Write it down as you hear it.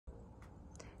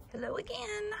Hello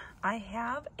again. I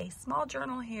have a small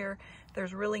journal here.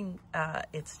 There's really,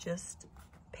 it's just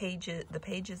pages. The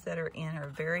pages that are in are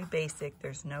very basic.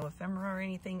 There's no ephemera or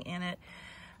anything in it.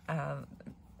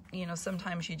 You know,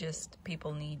 sometimes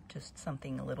people need just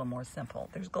something a little more simple.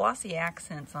 There's glossy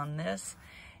accents on this,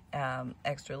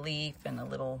 extra leaf and a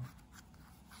little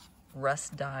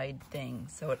rust dyed thing.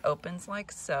 So it opens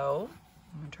like so.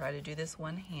 I'm gonna try to do this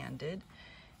one-handed.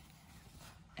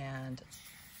 And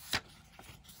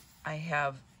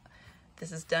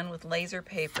this is done with laser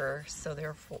paper, so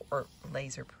therefore, or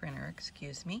laser printer,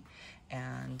 excuse me.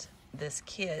 And this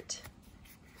kit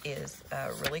is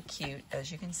really cute.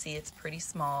 As you can see, it's pretty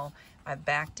small. I've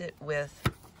backed it with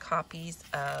copies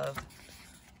of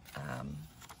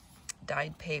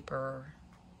dyed paper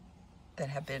that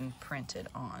have been printed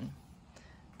on.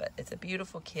 But it's a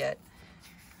beautiful kit.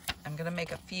 I'm gonna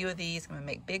make a few of these. I'm gonna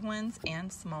make big ones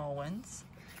and small ones.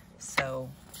 So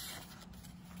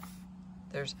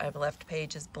I've left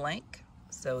pages blank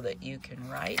so that you can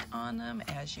write on them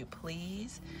as you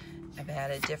please. I've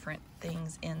added different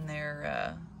things in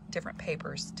there, different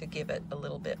papers to give it a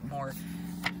little bit more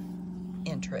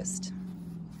interest.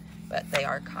 But they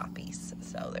are copies,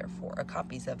 so therefore,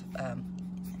 copies of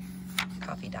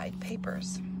copy dyed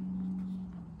papers.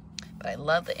 But I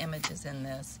love the images in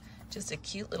this. Just a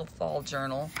cute little fall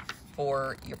journal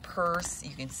for your purse.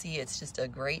 You can see it's just a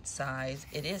great size.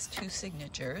 It is 2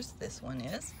 signatures, this one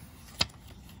is.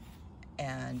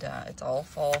 And it's all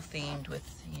fall themed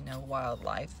with, you know,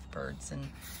 wildlife, birds and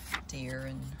deer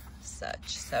and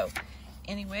such. So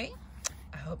anyway,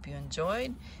 I hope you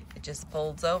enjoyed. It just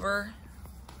folds over,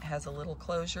 has a little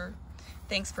closure.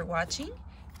 Thanks for watching,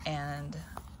 and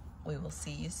we will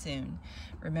see you soon.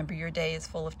 Remember, your day is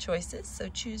full of choices, so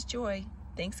choose joy.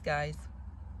 Thanks, guys.